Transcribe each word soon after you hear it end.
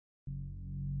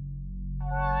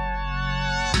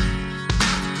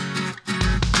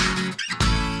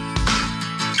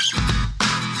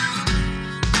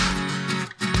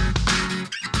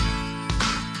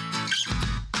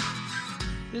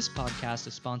This podcast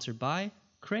is sponsored by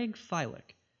Craig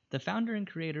Filick, the founder and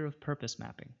creator of Purpose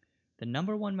Mapping, the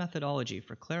 #1 methodology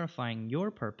for clarifying your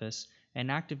purpose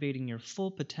and activating your full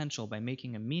potential by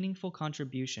making a meaningful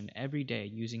contribution every day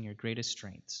using your greatest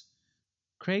strengths.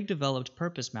 Craig developed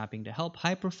Purpose Mapping to help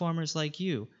high performers like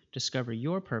you discover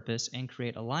your purpose and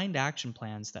create aligned action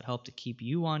plans that help to keep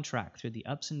you on track through the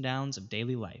ups and downs of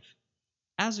daily life.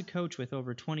 As a coach with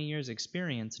over 20 years'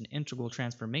 experience in integral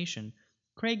transformation,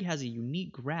 Craig has a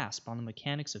unique grasp on the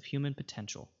mechanics of human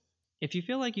potential. If you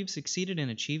feel like you've succeeded in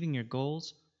achieving your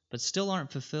goals, but still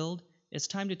aren't fulfilled, it's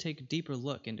time to take a deeper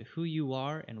look into who you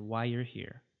are and why you're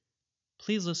here.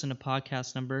 Please listen to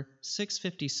podcast number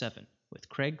 657 with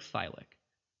Craig Filick.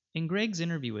 In Greg's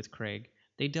interview with Craig,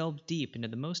 they delve deep into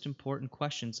the most important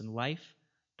questions in life,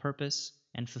 purpose,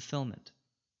 and fulfillment.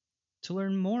 To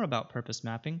learn more about purpose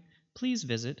mapping, please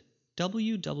visit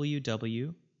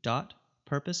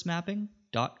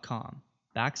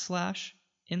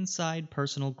www.purposemapping.com/inside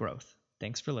personal growth.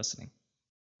 Thanks for listening.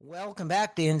 Welcome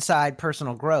back to Inside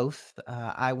Personal Growth.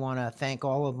 I want to thank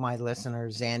all of my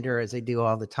listeners, Xander, as I do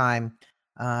all the time,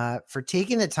 for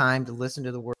taking the time to listen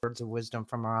to the words of wisdom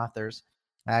from our authors.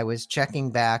 I was checking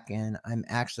back, and I'm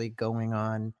actually going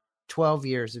on 12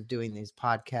 years of doing these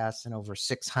podcasts and over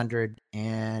 600,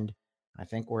 and I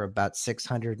think we're about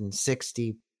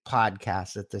 660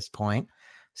 podcasts at this point.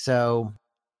 So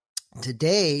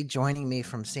today, joining me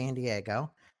from San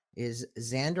Diego is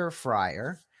Xander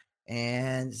Fryer.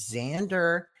 And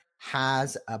Xander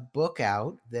has a book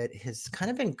out that has kind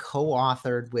of been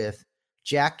co-authored with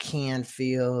Jack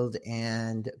Canfield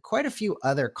and quite a few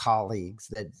other colleagues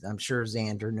that I'm sure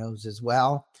Xander knows as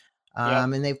well.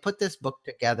 And they've put this book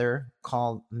together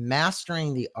called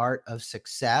Mastering the Art of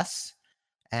Success.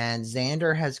 And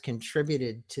Xander has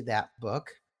contributed to that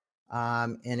book.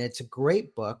 And it's a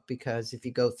great book because if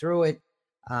you go through it,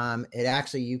 it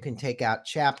actually, you can take out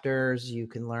chapters, you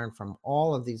can learn from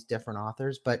all of these different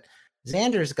authors, but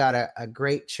Xander's got a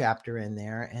great chapter in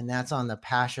there, and that's on the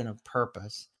passion of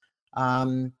purpose.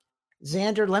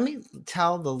 Xander, let me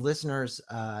tell the listeners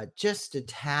just a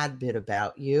tad bit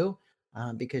about you,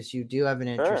 because you do have an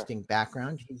interesting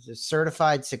background. He's a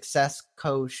certified success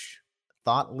coach,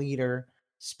 thought leader,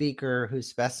 speaker who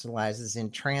specializes in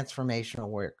transformational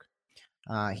work.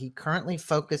 He currently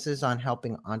focuses on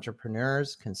helping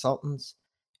entrepreneurs, consultants,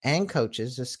 and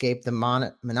coaches escape the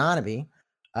monotony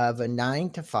of a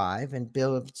 9-to-5 and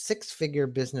build six-figure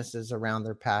businesses around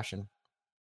their passion.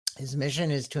 His mission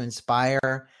is to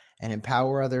inspire and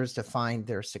empower others to find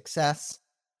their success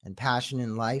and passion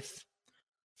in life.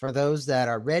 For those that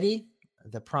are ready,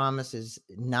 the promise is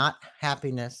not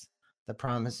happiness. The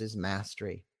promise is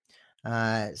mastery.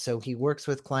 So he works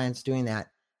with clients doing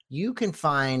that. You can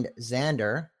find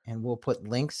Xander, and we'll put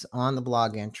links on the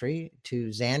blog entry to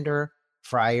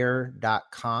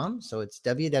xanderfryer.com. So it's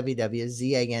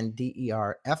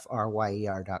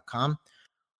www.xanderfryer.com.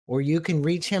 Or you can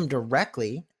reach him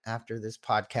directly after this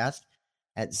podcast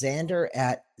at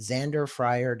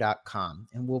xander@xanderfryer.com.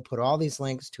 And we'll put all these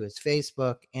links to his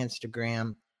Facebook,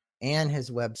 Instagram, and his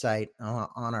website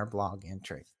on our blog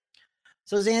entry.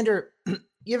 So Xander,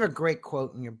 you have a great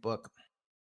quote in your book.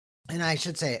 And I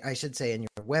should say in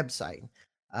your website,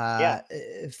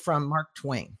 from Mark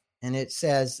Twain. And it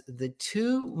says, the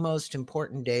two most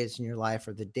important days in your life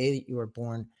are the day that you were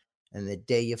born and the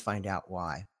day you find out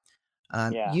why.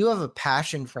 You have a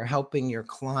passion for helping your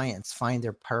clients find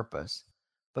their purpose.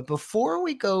 But before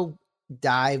we go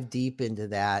dive deep into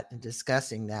that and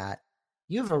discussing that,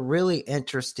 you have a really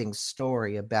interesting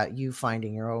story about you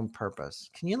finding your own purpose.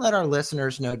 Can you let our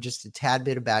listeners know just a tad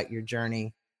bit about your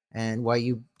journey and why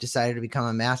you decided to become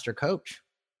a master coach?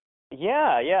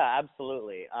 Yeah,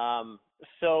 absolutely.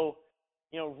 So,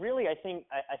 really, I think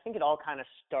it all kind of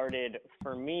started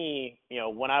for me,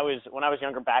 when I was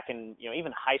younger, back in,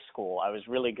 even high school. I was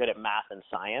really good at math and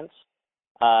science.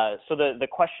 So the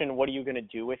question, what are you going to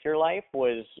do with your life,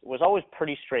 was always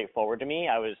pretty straightforward to me.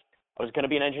 I was going to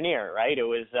be an engineer, right? It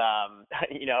was,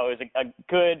 it was a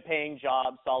good paying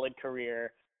job, solid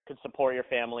career, could support your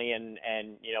family, and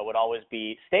would always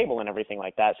be stable and everything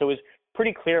like that. So it was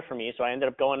pretty clear for me. So I ended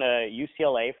up going to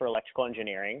UCLA for electrical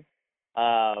engineering,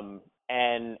 and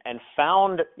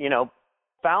found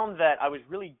that I was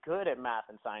really good at math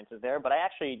and sciences there. But I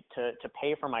actually, to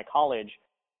pay for my college,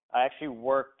 I actually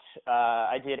worked,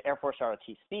 I did Air Force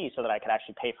ROTC so that I could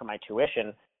actually pay for my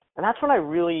tuition. And that's when I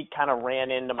really kind of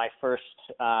ran into my first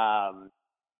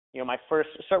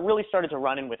really started to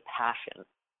run in with passion.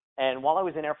 And while I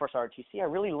was in Air Force ROTC, I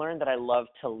really learned that I love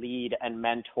to lead and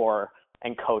mentor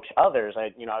and coach others.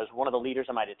 I was one of the leaders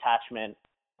of my detachment.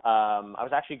 I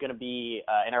was actually going to be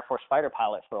an Air Force fighter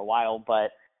pilot for a while,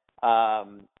 but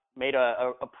made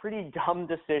a pretty dumb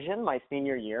decision my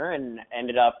senior year and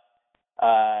ended up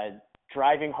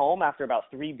driving home after about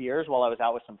 3 beers while I was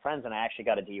out with some friends, and I actually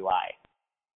got a DUI.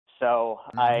 So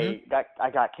I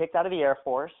got kicked out of the Air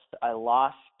Force. I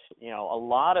lost, a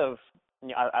lot of,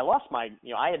 I lost my,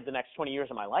 I had the next 20 years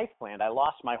of my life planned. I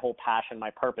lost my whole passion,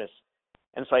 my purpose.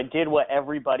 And so I did what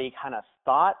everybody kind of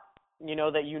thought,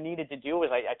 that you needed to do. Was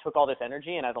I took all this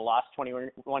energy, and as a lost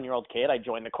 21-year-old kid, I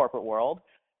joined the corporate world.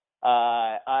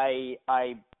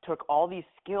 I took all these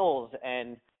skills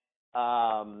and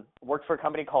worked for a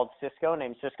company called Cisco,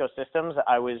 named Cisco Systems.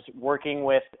 I was working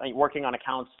on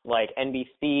accounts like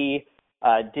NBC,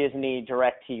 Disney,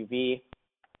 DirecTV.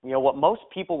 What most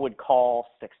people would call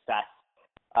success.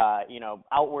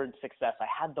 Outward success. I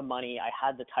had the money, I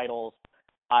had the titles,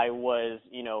 I was,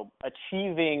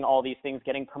 achieving all these things,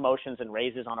 getting promotions and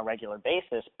raises on a regular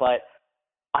basis, but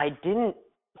I didn't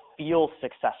feel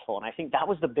successful. And I think that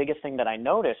was the biggest thing that I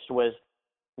noticed was,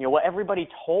 what everybody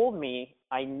told me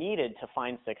I needed to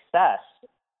find success,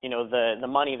 the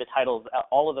money, the titles,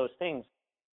 all of those things.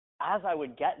 As I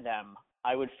would get them,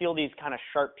 I would feel these kind of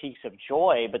sharp peaks of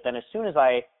joy. But then as soon as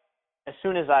I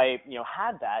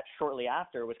had that, shortly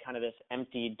after was kind of this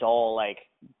empty, dull, like,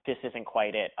 this isn't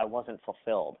quite it. I wasn't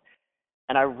fulfilled.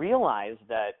 And I realized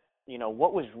that,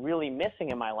 what was really missing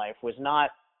in my life was not,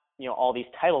 all these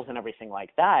titles and everything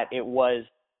like that. It was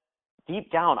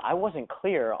deep down, I wasn't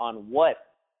clear on what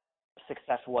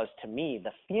success was to me,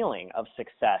 the feeling of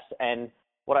success. And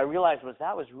what I realized was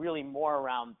that was really more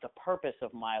around the purpose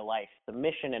of my life, the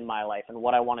mission in my life, and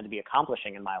what I wanted to be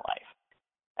accomplishing in my life.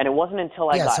 And it wasn't until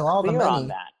I got clear on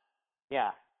that.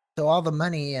 Yeah. So all the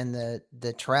money and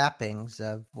the trappings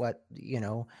of what,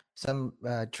 some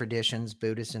traditions,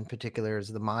 Buddhists in particular, is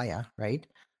the Maya, right?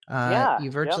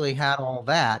 You virtually had all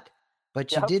that,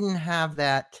 but you didn't have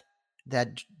that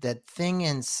thing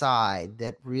inside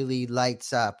that really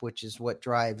lights up, which is what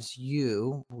drives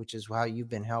you, which is how you've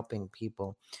been helping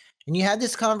people. And you had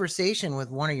this conversation with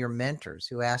one of your mentors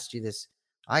who asked you this,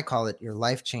 I call it your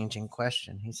life-changing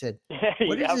question. He said,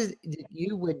 what is it that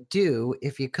you would do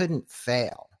if you couldn't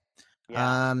fail?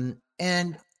 Yeah.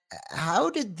 And how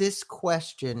did this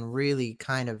question really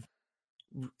kind of,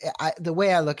 the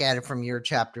way I look at it from your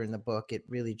chapter in the book, it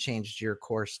really changed your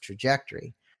course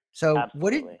trajectory. So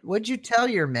Absolutely. what did you tell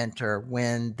your mentor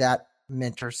when that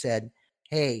mentor said,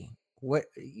 hey,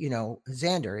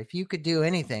 Xander, if you could do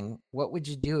anything, what would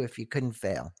you do if you couldn't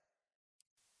fail?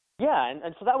 Yeah,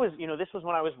 and so that was, this was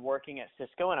when I was working at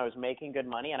Cisco and I was making good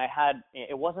money, and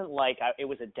it wasn't like it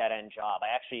was a dead-end job.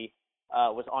 I actually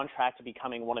was on track to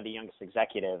becoming one of the youngest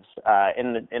executives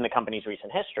in the company's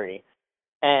recent history.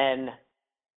 And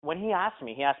when he asked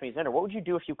me, Xander, what would you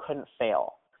do if you couldn't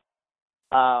fail?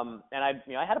 And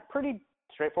I had a pretty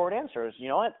straightforward answer. Is,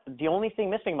 what? The only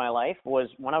thing missing in my life was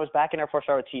when I was back in Air Force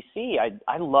ROTC,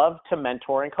 I loved to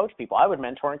mentor and coach people. I would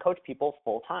mentor and coach people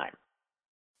full time.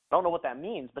 I don't know what that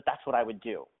means, but that's what I would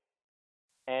do.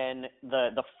 And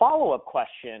the follow-up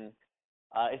question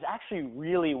is actually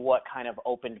really what kind of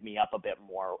opened me up a bit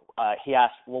more. He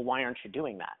asked, well, why aren't you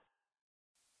doing that?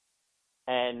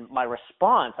 And my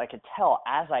response, I could tell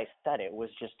as I said it, was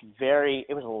just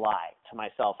it was a lie to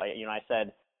myself. I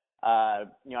said,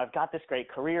 I've got this great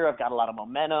career, I've got a lot of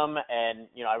momentum, and,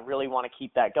 I really want to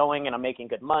keep that going, and I'm making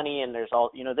good money, and there's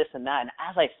all, this and that. And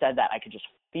as I said that, I could just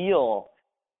feel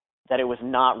that it was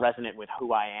not resonant with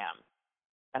who I am.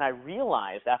 And I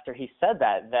realized after he said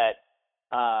that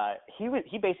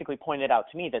he basically pointed out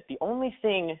to me that the only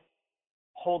thing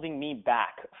holding me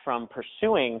back from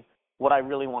pursuing what I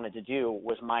really wanted to do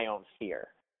was my own fear.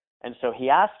 And so he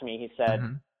asked me, he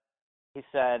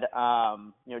said,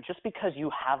 just because you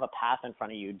have a path in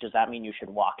front of you, does that mean you should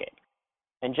walk it?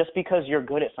 And just because you're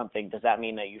good at something, does that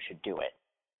mean that you should do it?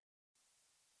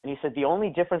 And he said, the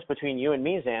only difference between you and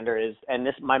me, Xander, is, and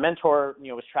my mentor,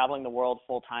 was traveling the world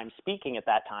full time speaking at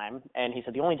that time. And he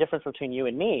said, the only difference between you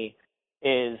and me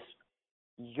is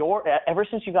ever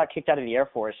since you got kicked out of the Air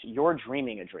Force, you're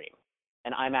dreaming a dream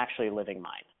and I'm actually living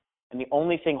mine. And the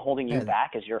only thing holding you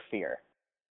back is your fear.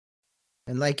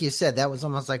 And like you said, that was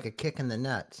almost like a kick in the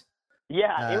nuts.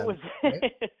 Yeah, it was,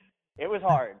 it was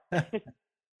hard.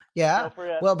 Yeah.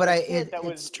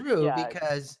 It's true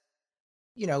because,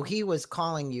 he was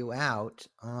calling you out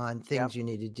on things you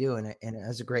need to do. And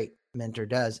as a great mentor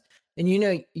does. And,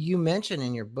 you mentioned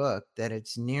in your book that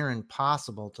it's near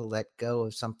impossible to let go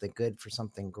of something good for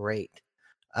something great.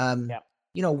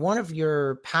 one of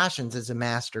your passions as a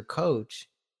master coach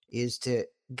is to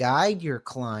guide your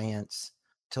clients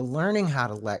to learning how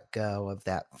to let go of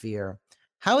that fear.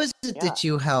 How is it Yeah. that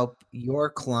you help your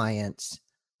clients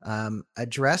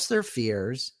address their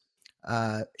fears,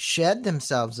 shed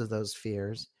themselves of those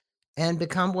fears, and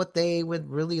become what they would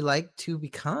really like to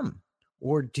become,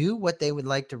 or do what they would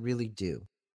like to really do?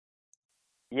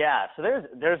 Yeah, so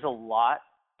there's a lot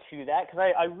to that,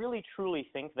 because I really truly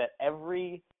think that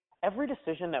every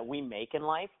decision that we make in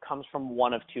life comes from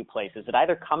one of two places. It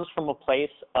either comes from a place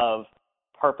of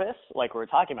purpose, like we were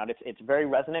talking about, it's very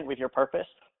resonant with your purpose,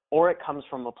 or it comes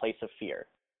from a place of fear.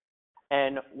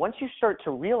 And once you start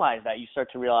to realize that, you start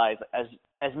to realize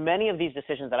as many of these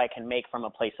decisions that I can make from a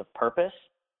place of purpose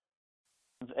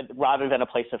rather than a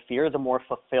place of fear, the more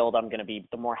fulfilled I'm going to be,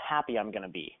 the more happy I'm going to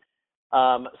be.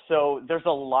 So there's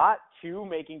a lot to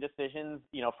making decisions,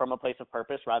 from a place of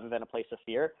purpose rather than a place of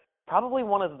fear. Probably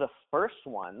one of the first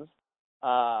ones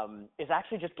is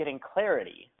actually just getting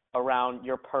clarity around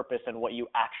your purpose and what you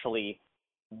actually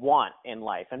want in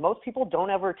life. And most people don't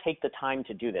ever take the time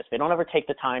to do this. They don't ever take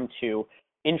the time to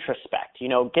introspect.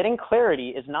 Getting clarity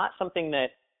is not something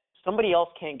that somebody else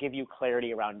can't give you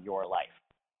clarity around your life.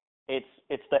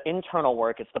 It's the internal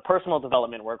work, it's the personal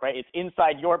development work, right? It's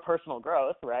inside your personal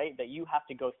growth, right? That you have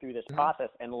to go through this process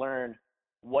and learn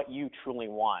what you truly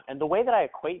want. And the way that I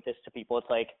equate this to people, it's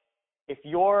like if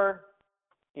you're,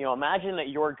 imagine that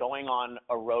you're going on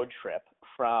a road trip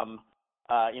from,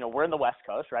 we're in the West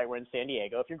Coast, right? We're in San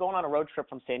Diego. If you're going on a road trip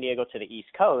from San Diego to the East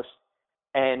Coast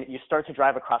and you start to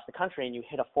drive across the country and you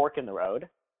hit a fork in the road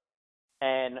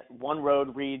and one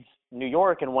road reads New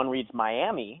York and one reads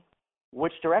Miami,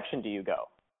 which direction do you go?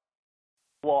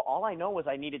 Well, all I know was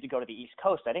I needed to go to the East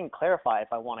Coast. I didn't clarify if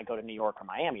I want to go to New York or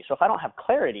Miami. So if I don't have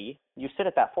clarity, you sit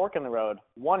at that fork in the road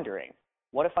wondering,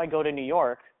 what if I go to New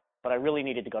York, but I really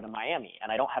needed to go to Miami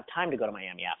and I don't have time to go to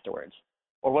Miami afterwards?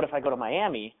 Or what if I go to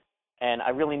Miami and I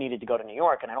really needed to go to New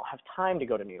York and I don't have time to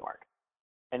go to New York?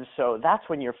 And so that's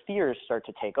when your fears start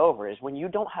to take over, is when you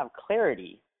don't have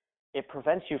clarity, it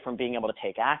prevents you from being able to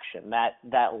take action.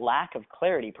 That lack of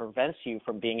clarity prevents you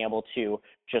from being able to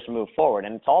just move forward.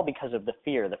 And it's all because of the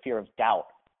fear of doubt,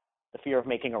 the fear of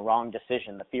making a wrong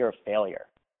decision, the fear of failure.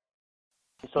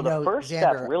 So the first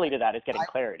step Xander, really to that is getting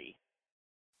clarity.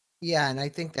 Yeah, and I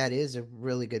think that is a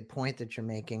really good point that you're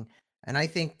making. And I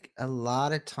think a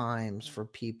lot of times for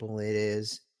people it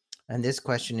is, and this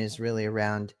question is really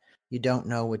around, you don't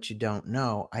know what you don't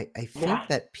know. I think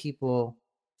that people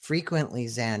frequently,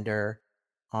 Xander,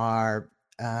 are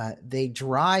they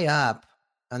dry up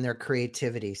on their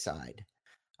creativity side.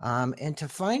 And to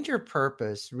find your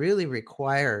purpose really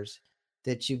requires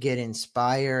that you get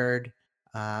inspired,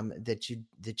 that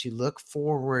you look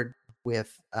forward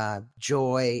with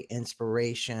joy,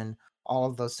 inspiration, all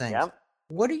of those things. Yep.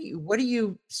 What do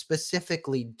you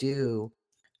specifically do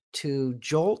to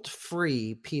jolt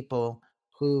free people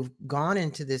who've gone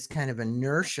into this kind of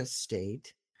inertia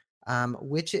state,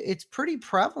 which it's pretty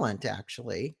prevalent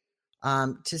actually,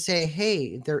 to say,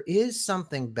 hey, there is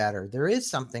something better, there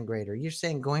is something greater. You're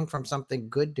saying going from something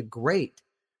good to great.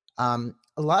 A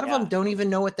lot of them don't even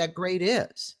know what that great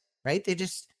is, right? They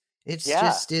just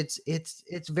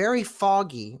it's very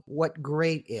foggy what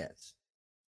great is.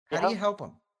 How do you help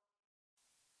them?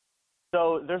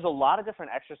 So there's a lot of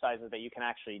different exercises that you can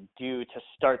actually do to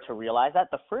start to realize that.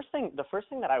 The first thing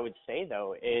that I would say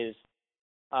though is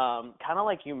kind of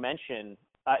like you mentioned,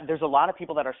 there's a lot of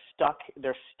people that are stuck.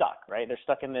 They're stuck, right? They're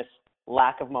stuck in this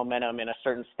lack of momentum in a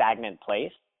certain stagnant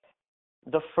place.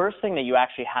 The first thing that you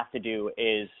actually have to do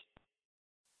is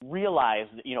realize,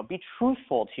 be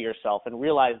truthful to yourself and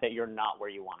realize that you're not where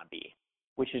you want to be,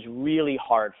 which is really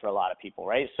hard for a lot of people,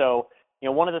 right? So,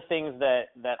 one of the things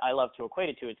that I love to equate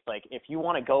it to, it's like if you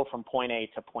want to go from point A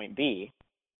to point B,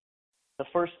 the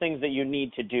first things that you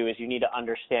need to do is you need to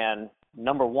understand,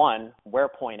 number one, where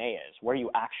point A is, where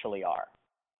you actually are.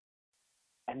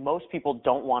 And most people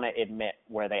don't want to admit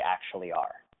where they actually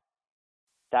are.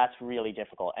 That's really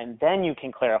difficult. And then you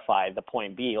can clarify the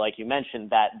point B, like you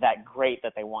mentioned, that great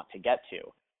that they want to get to.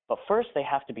 But first, they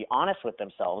have to be honest with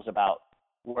themselves about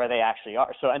where they actually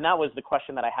are. So, and that was the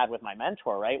question that I had with my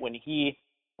mentor, right? When he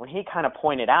kind of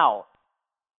pointed out,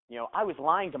 I was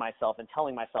lying to myself and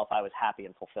telling myself I was happy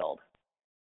and fulfilled.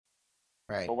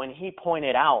 Right. But when he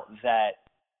pointed out that,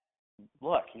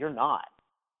 look, you're not.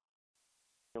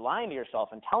 You're lying to yourself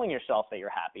and telling yourself that you're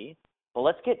happy, but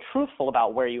let's get truthful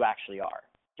about where you actually are.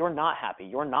 You're not happy.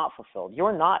 You're not fulfilled.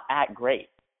 You're not at great.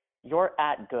 You're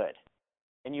at good.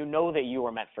 And you know that you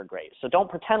were meant for great. So don't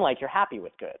pretend like you're happy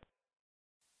with good.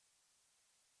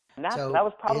 And that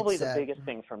was probably the biggest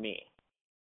thing for me.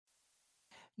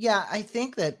 Yeah, I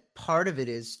think that part of it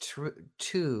is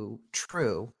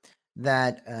true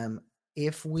that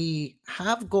if we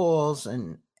have goals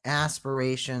and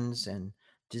aspirations and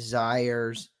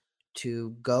desires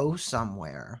to go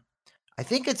somewhere, I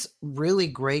think it's really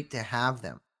great to have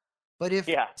them. But if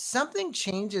Yeah, something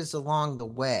changes along the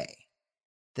way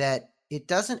that it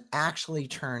doesn't actually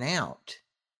turn out,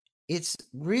 it's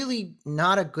really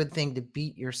not a good thing to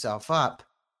beat yourself up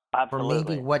for maybe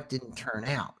absolutely. what didn't turn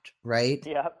out, right?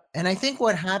 Yeah, And I think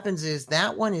what happens is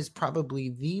that one is probably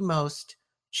the most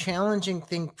challenging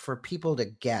thing for people to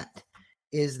get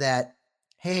is that,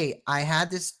 hey, I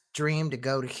had this dream to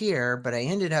go to here, but I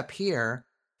ended up here,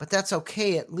 but that's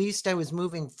okay. At least I was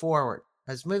moving forward.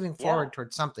 I was moving yeah, forward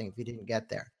towards something if you didn't get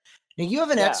there. Now, you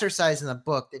have an yeah. exercise in the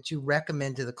book that you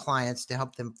recommend to the clients to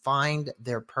help them find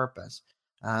their purpose.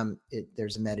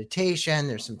 There's a meditation,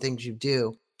 there's some things you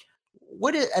do.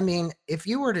 I mean, if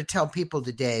you were to tell people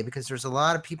today, because there's a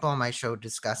lot of people on my show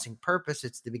discussing purpose,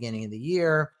 it's the beginning of the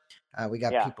year. We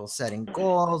got Yeah. people setting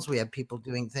goals. We have people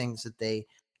doing things that they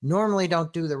normally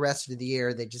don't do the rest of the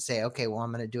year. They just say, okay, well,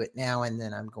 I'm going to do it now. And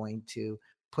then I'm going to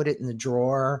put it in the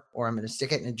drawer, or I'm going to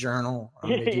stick it in a journal, or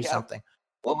I'm going to do Yep. something.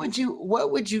 What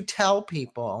would you tell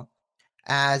people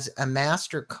as a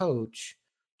master coach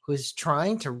who's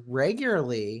trying to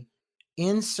regularly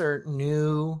insert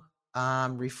new,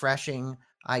 refreshing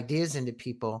ideas into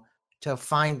people to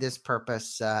find this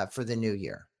purpose for the new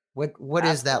year? What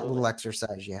is that Absolutely. little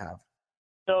exercise you have?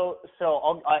 So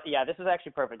yeah, this is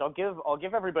actually perfect. I'll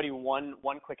give everybody one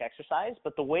quick exercise,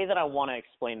 but the way that I want to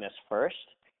explain this first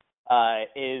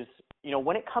is,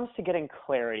 when it comes to getting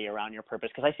clarity around your purpose,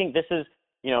 because I think this is,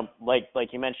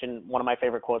 like you mentioned, one of my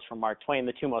favorite quotes from Mark Twain: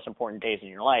 the two most important days in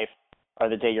your life are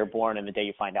the day you're born and the day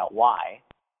you find out why.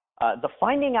 The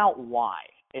finding out why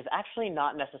is actually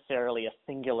not necessarily a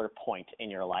singular point in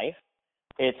your life.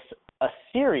 It's a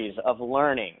series of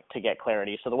learning to get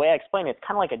clarity. So the way I explain it, it's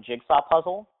kind of like a jigsaw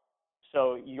puzzle.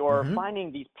 So you're Mm-hmm.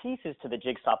 finding these pieces to the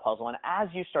jigsaw puzzle, and as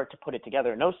you start to put it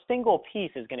together, no single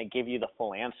piece is going to give you the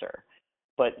full answer.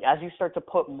 But as you start to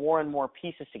put more and more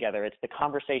pieces together, it's the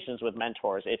conversations with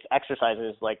mentors, it's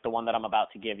exercises like the one that I'm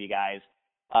about to give you guys.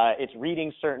 It's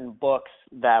reading certain books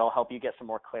that'll help you get some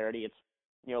more clarity. It's,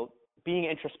 being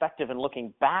introspective and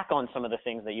looking back on some of the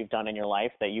things that you've done in your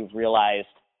life that you've realized,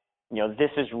 this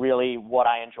is really what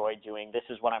I enjoy doing. This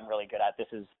is what I'm really good at. This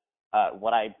is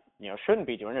what I, shouldn't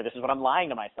be doing, or this is what I'm lying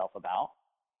to myself about.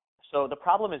 So the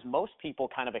problem is most people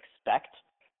kind of expect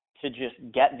to just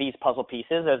get these puzzle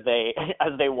pieces as they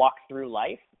as they walk through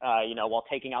life, while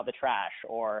taking out the trash,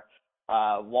 or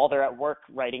while they're at work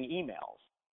writing emails.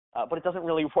 But it doesn't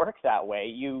really work that way.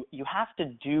 You have to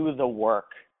do the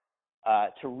work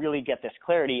to really get this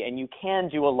clarity, and you can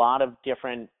do a lot of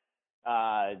different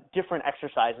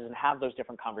exercises and have those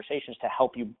different conversations to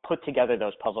help you put together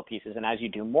those puzzle pieces. And as you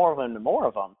do more of them and more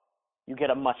of them, you get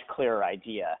a much clearer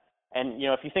idea. And,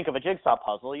 if you think of a jigsaw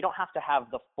puzzle, you don't have to have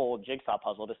the full jigsaw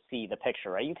puzzle to see the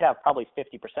picture, right? You could have probably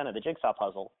 50% of the jigsaw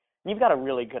puzzle, and you've got a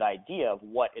really good idea of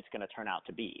what it's going to turn out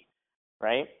to be,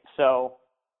 right? So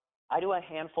I do a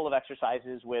handful of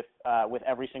exercises with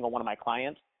every single one of my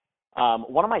clients.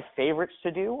 One of my favorites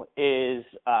to do is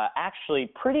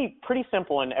actually pretty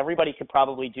simple, and everybody could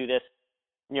probably do this,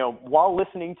 while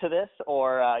listening to this,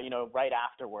 or right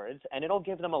afterwards, and it'll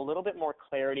give them a little bit more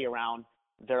clarity around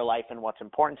their life and what's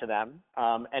important to them.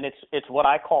 And it's what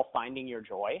I call finding your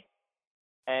joy.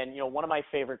 And one of my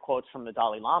favorite quotes from the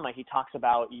Dalai Lama, he talks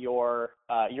about your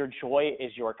joy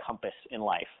is your compass in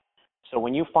life. So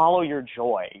when you follow your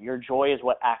joy is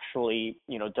what actually,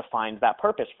 defines that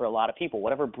purpose for a lot of people,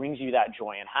 whatever brings you that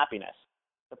joy and happiness.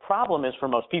 The problem is, for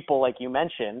most people, like you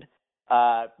mentioned,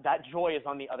 that joy is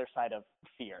on the other side of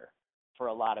fear for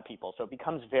a lot of people. So it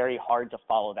becomes very hard to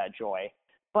follow that joy.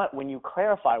 But when you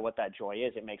clarify what that joy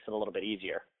is, it makes it a little bit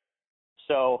easier.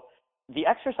 So the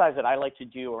exercise that I like to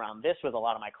do around this with a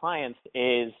lot of my clients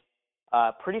is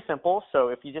pretty simple. So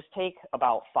if you just take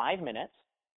about 5 minutes,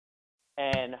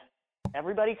 and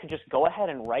everybody could just go ahead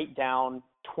and write down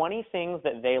 20 things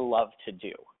that they love to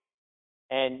do.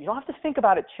 And you don't have to think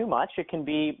about it too much. It can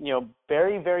be,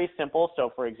 very, very simple.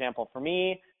 So for example, for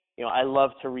me, I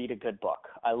love to read a good book.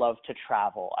 I love to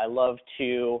travel. I love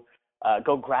to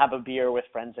go grab a beer with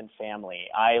friends and family.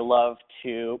 I love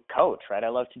to coach, right? I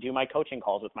love to do my coaching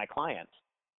calls with my clients.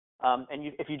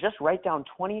 If you just write down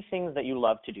 20 things that you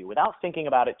love to do without thinking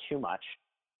about it too much,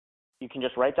 you can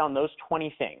just write down those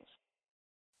 20 things.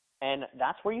 And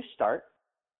that's where you start.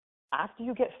 After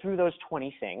you get through those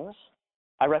 20 things,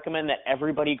 I recommend that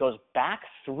everybody goes back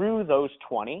through those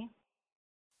 20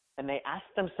 and they ask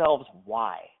themselves,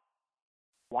 why?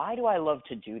 Why do I love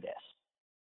to do this?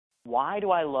 why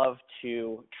do I love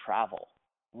to travel?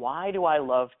 Why do I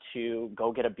love to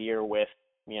go get a beer with,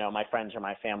 my friends or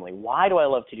my family? Why do I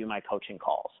love to do my coaching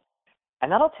calls?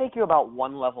 And that'll take you about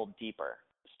one level deeper.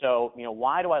 So,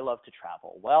 why do I love to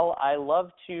travel? Well, I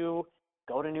love to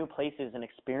go to new places and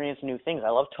experience new things. I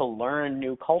love to learn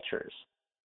new cultures.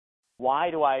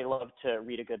 Why do I love to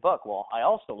read a good book? Well, I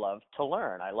also love to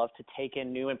learn. I love to take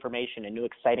in new information and new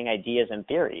exciting ideas and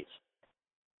theories.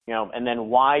 And then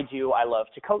why do I love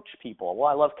to coach people? Well,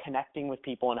 I love connecting with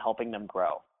people and helping them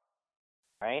grow,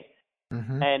 right?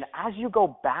 Mm-hmm. And as you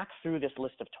go back through this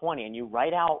list of 20 and you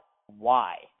write out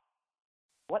why,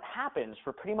 what happens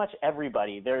for pretty much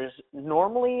everybody, there's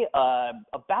normally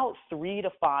about 3 to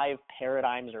 5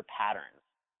 paradigms or patterns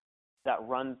that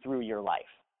run through your life.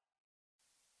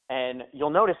 And you'll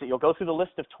notice that you'll go through the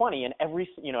list of 20 and every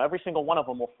single one of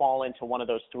them will fall into one of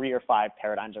those 3 or 5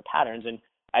 paradigms or patterns. And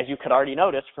as you could already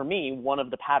notice, for me, one of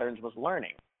the patterns was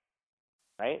learning,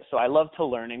 right? So I love to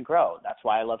learn and grow. That's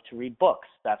why I love to read books.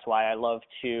 That's why I love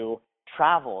to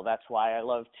travel. That's why I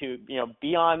love to,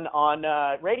 be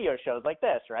on radio shows like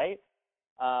this, right?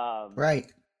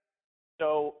 Right.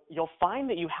 So you'll find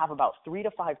that you have about 3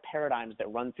 to 5 paradigms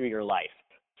that run through your life.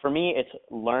 For me, it's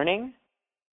learning,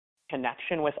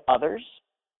 connection with others,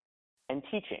 and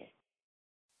teaching.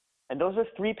 And those are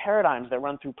 3 paradigms that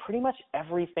run through pretty much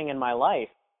everything in my life.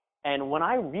 And when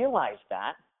I realized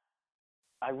that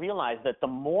the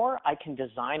more I can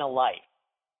design a life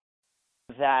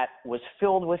that was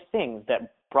filled with things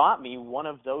that brought me one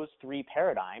of those 3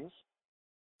 paradigms,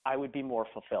 I would be more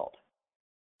fulfilled.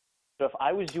 So if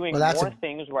I was doing more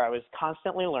things where I was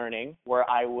constantly learning, where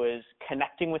I was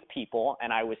connecting with people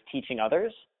and I was teaching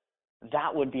others,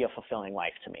 that would be a fulfilling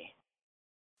life to me.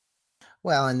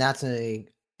 Well, and that's a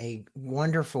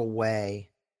wonderful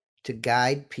way to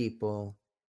guide people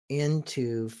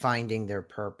into finding their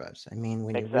purpose. I mean,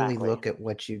 when you really look at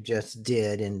what you just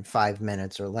did in 5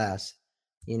 minutes or less,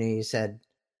 you said,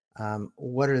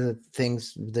 what are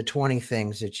the 20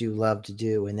 things that you love to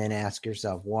do? And then ask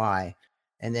yourself why,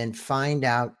 and then find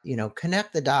out,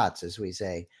 connect the dots, as we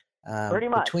say,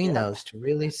 between those to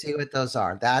really see what those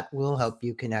are. That will help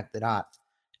you connect the dots.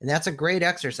 And that's a great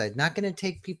exercise. Not going to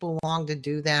take people long to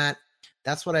do that.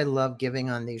 That's what I love giving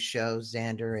on these shows,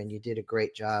 Xander, and you did a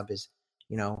great job is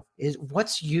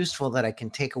what's useful that I can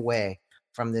take away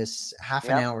from this half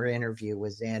an hour interview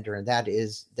with Xander. And that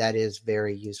is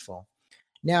very useful.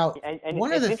 Now, and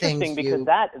one it's of the interesting things because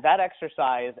that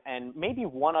exercise and maybe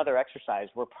one other exercise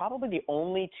were probably the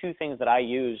only 2 things that I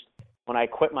used when I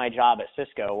quit my job at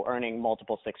Cisco earning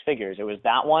multiple 6 figures. It was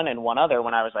that one and one other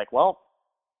when I was like, well,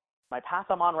 my path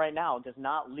I'm on right now does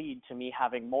not lead to me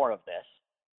having more of this.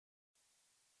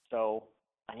 So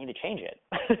I need to change it.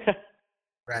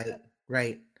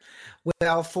 Right.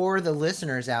 Well, for the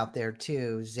listeners out there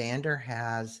too, Xander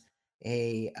has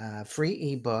a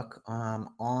free ebook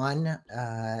on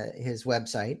his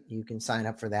website. You can sign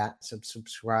up for that,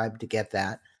 subscribe to get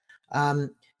that.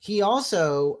 He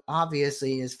also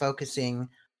obviously is focusing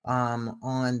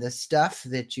on the stuff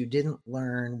that you didn't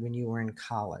learn when you were in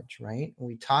college, right?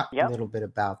 We talked a little bit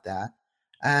about that.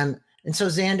 And so,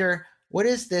 Xander, what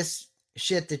is this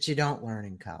shit that you don't learn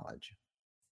in college?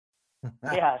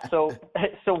 Yeah. So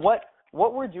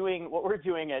what we're doing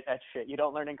at Shit You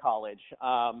Don't Learn in College,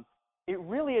 it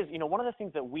really is, one of the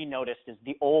things that we noticed is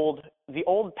the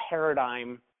old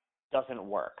paradigm doesn't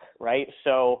work, right?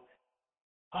 So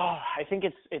I think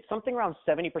it's something around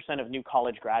 70% of new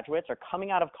college graduates are coming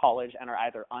out of college and are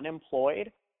either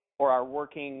unemployed or are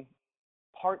working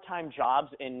part-time jobs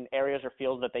in areas or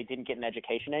fields that they didn't get an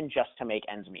education in just to make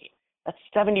ends meet. That's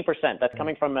 70%. That's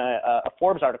coming from a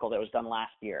Forbes article that was done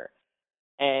last year.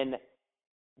 And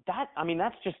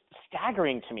that's just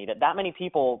staggering to me that many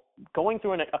people going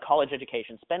through a college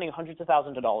education, spending hundreds of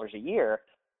thousands of dollars a year,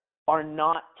 are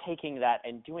not taking that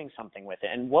and doing something with it.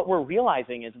 And what we're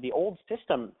realizing is the old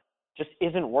system just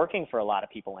isn't working for a lot of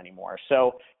people anymore.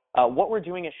 So what we're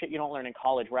doing at Shit You Don't Learn in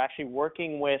College, we're actually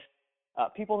working with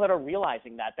people that are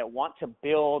realizing that want to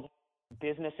build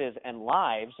businesses and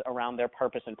lives around their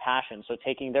purpose and passion. So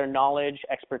taking their knowledge,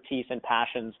 expertise, and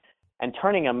passions and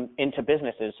turning them into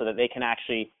businesses so that they can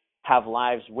actually have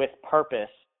lives with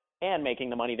purpose and making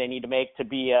the money they need to make to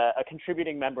be a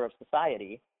contributing member of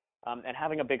society, and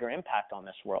having a bigger impact on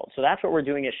this world. So that's what we're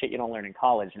doing at Shit You Don't Learn in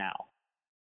College now.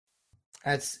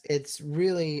 It's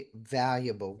really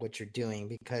valuable what you're doing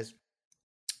because,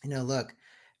 look,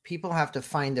 people have to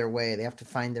find their way. They have to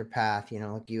find their path.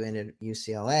 Like you ended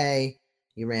UCLA,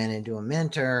 you ran into a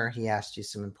mentor. He asked you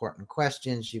some important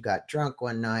questions. You got drunk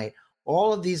one night.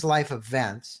 All of these life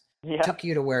events took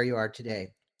you to where you are today.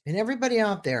 And everybody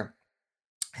out there,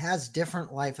 has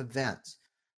different life events.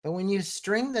 But when you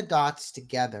string the dots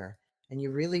together and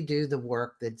you really do the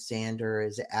work that Xander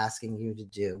is asking you to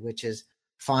do, which is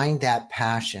find that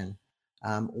passion,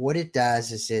 what it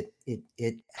does is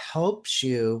it helps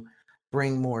you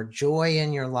bring more joy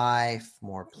in your life,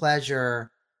 more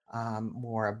pleasure,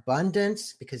 more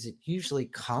abundance, because it usually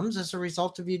comes as a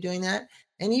result of you doing that.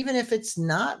 And even if it's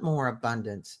not more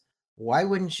abundance, why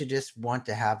wouldn't you just want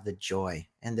to have the joy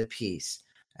and the peace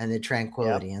and the Yep.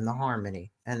 tranquility and the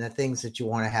harmony and the things that you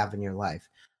want to have in your life?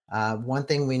 One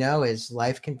thing we know is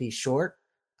life can be short.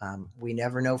 We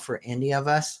never know for any of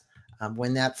us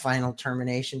when that final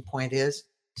termination point is.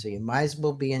 So you might as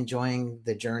well be enjoying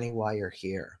the journey while you're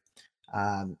here.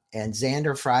 And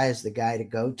Xander Fry is the guy to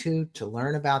go to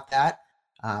learn about that.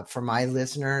 For my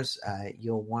listeners,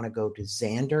 you'll want to go to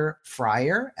Xander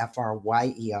Fryer, Fryer.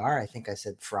 I think I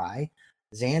said Fry,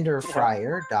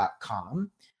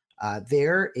 XanderFryer.com.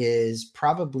 There is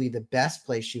probably the best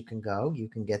place you can go. You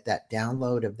can get that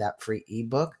download of that free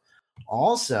ebook.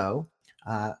 Also,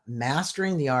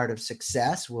 Mastering the Art of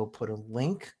Success. We'll put a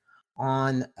link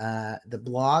on the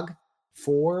blog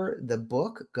for the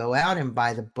book. Go out and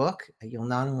buy the book. You'll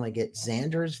not only get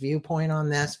Xander's viewpoint on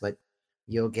this, but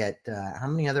you'll get how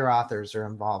many other authors are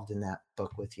involved in that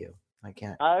book with you? I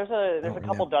can't. There's a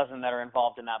couple dozen that are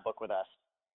involved in that book with us.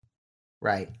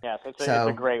 Right. Yeah, so it's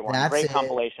a great one. Great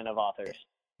compilation of authors.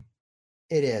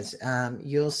 It is.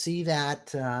 You'll see that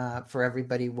for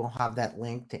everybody. We'll have that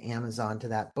link to Amazon to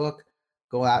that book.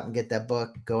 Go out and get that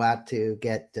book. Go out to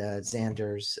get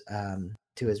Xander's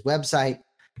to his website.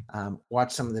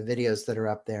 Watch some of the videos that are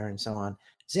up there and so on.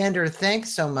 Xander,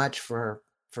 thanks so much for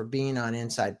being on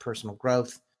Inside Personal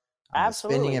Growth.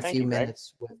 Absolutely. Spending a few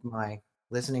minutes with my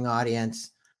listening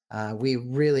audience. We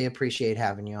really appreciate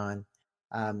having you on.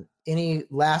 Any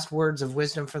last words of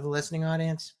wisdom for the listening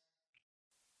audience?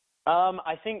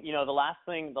 I think, the last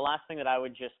thing that I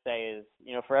would just say is,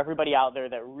 for everybody out there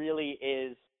that really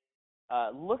is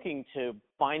looking to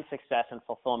find success and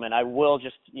fulfillment, I will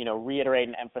just, reiterate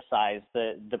and emphasize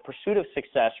the pursuit of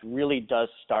success really does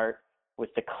start with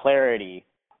the clarity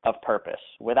of purpose.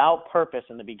 Without purpose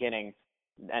in the beginning,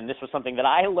 and this was something that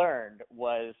I learned,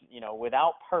 was,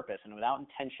 without purpose and without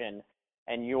intention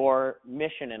and your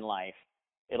mission in life,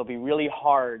 it'll be really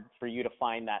hard for you to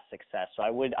find that success. So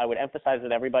I would emphasize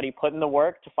that everybody put in the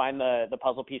work to find the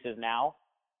puzzle pieces now.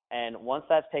 And once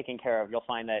that's taken care of, you'll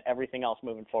find that everything else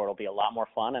moving forward will be a lot more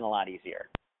fun and a lot easier.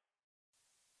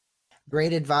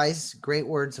 Great advice. Great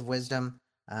words of wisdom.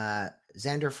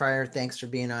 Xander Fryer, thanks for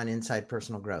being on Inside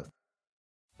Personal Growth.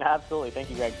 Absolutely. Thank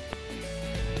you, Greg.